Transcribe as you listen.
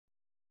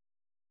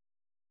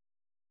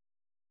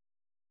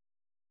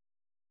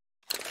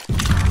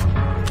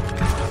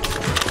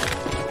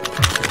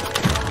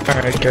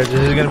Alright guys, this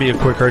is gonna be a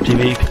quick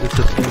RTV because it's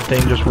the same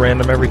thing, just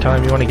random every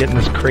time. You want to get in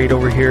this crate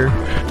over here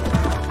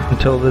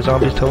until the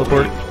zombies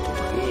teleport.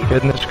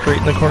 Get in this crate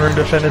in the corner and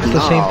defend. It's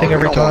the same thing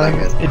every time.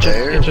 It's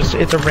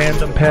a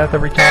random path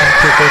every time.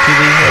 Quick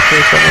RTV, that's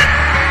really simple.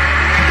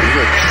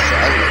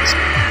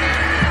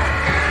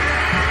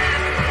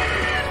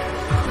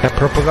 That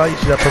purple guy, you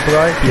see that purple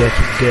guy? Yeah,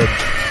 he's dead.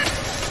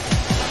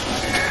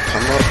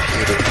 Come up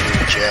here,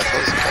 Jeff,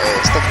 let's go.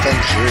 Let's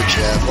defend here,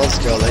 Jeff, let's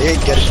go. They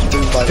ain't getting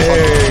through by there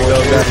you go,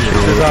 guys.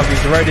 Shoot the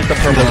zombies right at the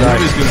purple guy.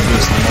 Nobody's gonna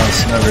miss them,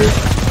 us, never.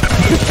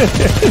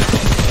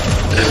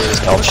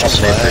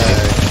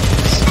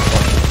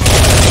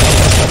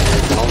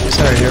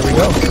 Alright, here we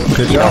go.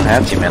 Good job. You don't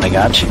have to, man, I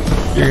got you.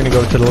 You're gonna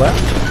go to the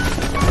left.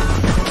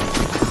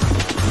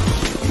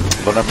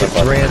 It's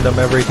random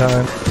every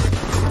time.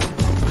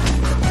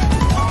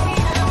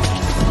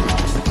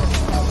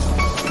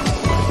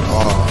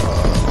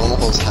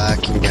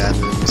 Hacking at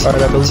him.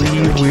 Alright, I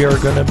believe we are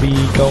gonna be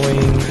going...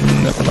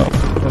 No, I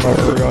don't know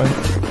where we're going.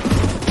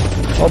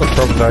 All the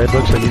purple guy, it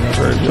looks like he knows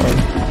where he's going.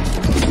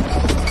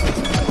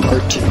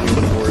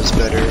 RTV War is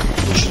better.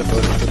 We should have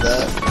voted for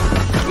that.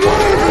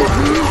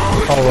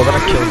 Oh, well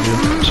that killed you,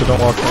 so don't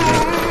walk on it.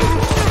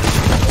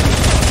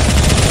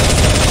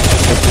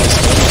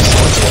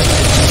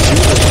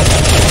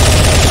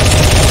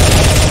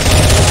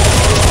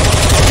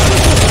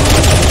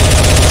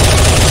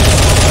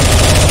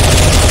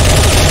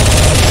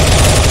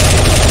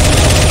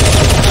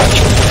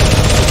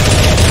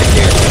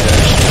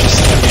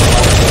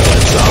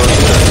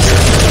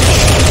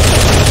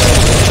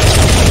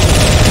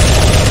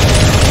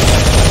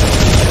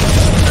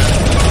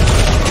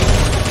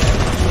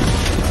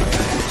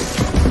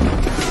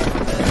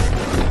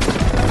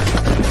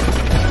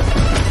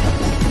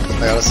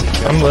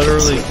 I'm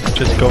literally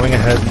just going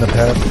ahead in the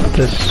path.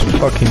 This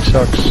fucking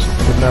sucks.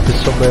 The map is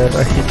so bad.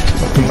 I hate this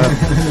fucking map.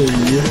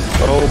 Yeah.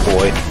 Oh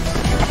boy.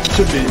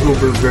 Should be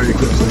over very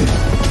quickly.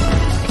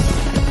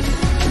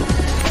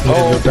 I'm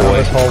gonna go down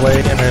this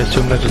hallway, and I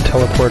assume there's a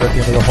teleport at the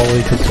end of the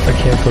hallway because I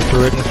can't go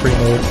through it in free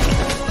mode.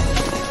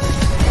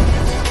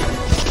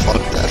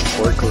 Fuck that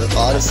forklift.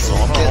 Honestly,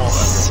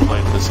 it's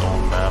like this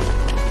old map.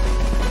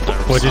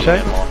 What'd you say?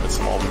 It's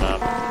an old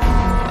map.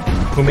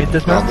 Who made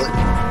this map?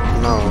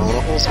 No,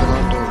 Rollable's been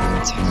under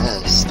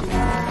test.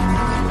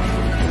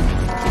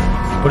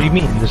 What do you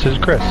mean? This is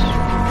Chris.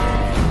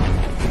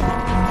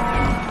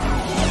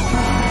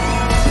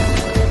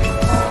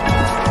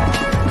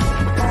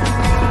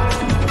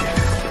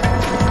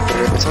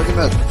 We're talking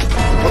about...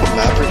 What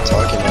map are you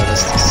talking about?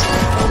 Is this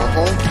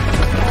Rollable?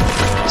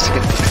 Just to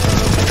get...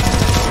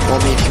 Well, I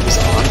mean, he was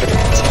under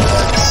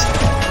test.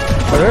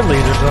 Are there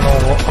lasers on all?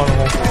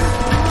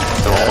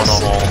 They're all on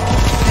all.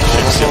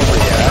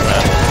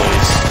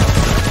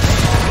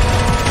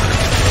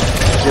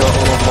 Yo,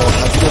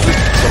 have you ever The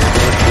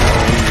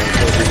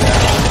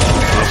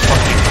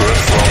fucking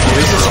grip from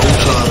There's a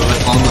screenshot of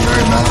it on the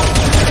very map.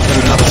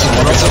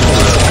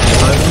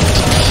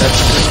 That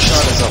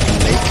screenshot is of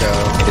Mako.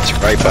 It's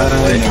right by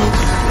the way.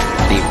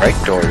 The right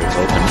door is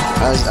open.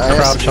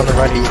 Crouch on the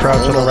right,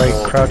 crouch on the right,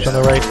 crouch on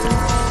the right.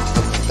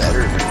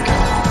 Better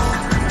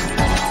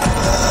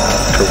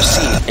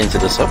Proceed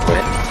into the subway.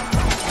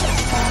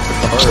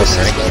 The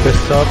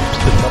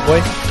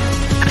subway?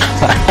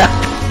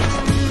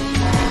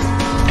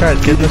 Guys,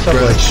 get in the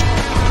subway.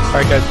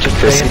 Alright guys, just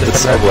stay in the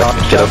subway.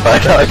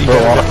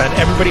 Defend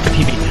everybody but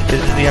TV. This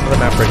is the end of the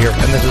map right here,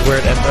 and this is where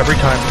it ends every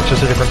time. It's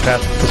just a different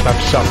path. This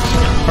map sucks.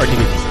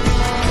 RTV.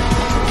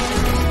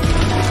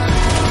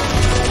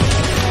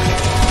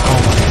 Oh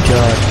my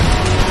god.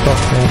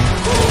 Fuck man.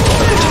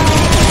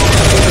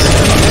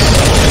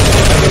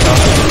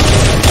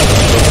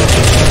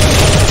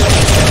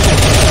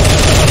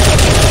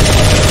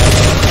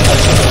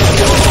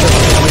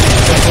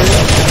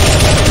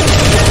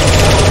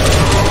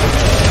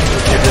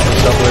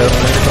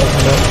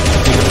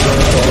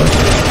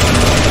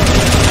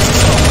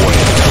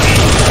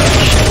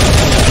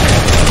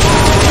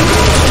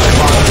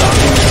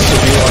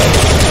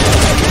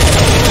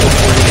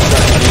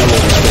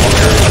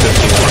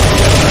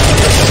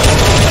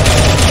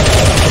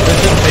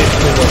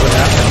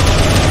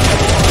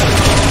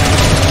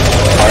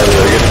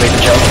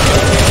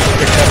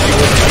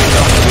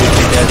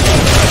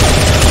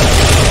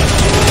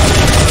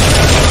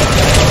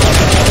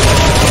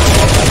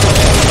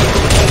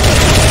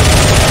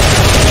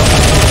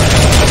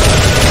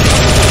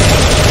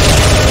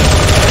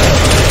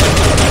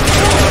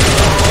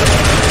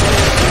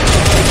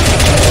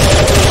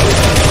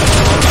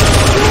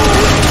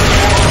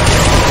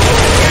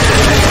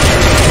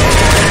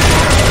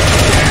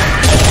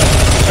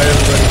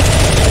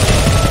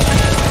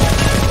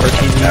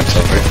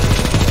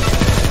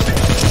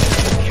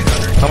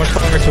 How much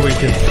longer till we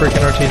can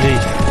freaking RTV?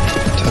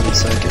 10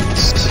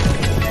 seconds.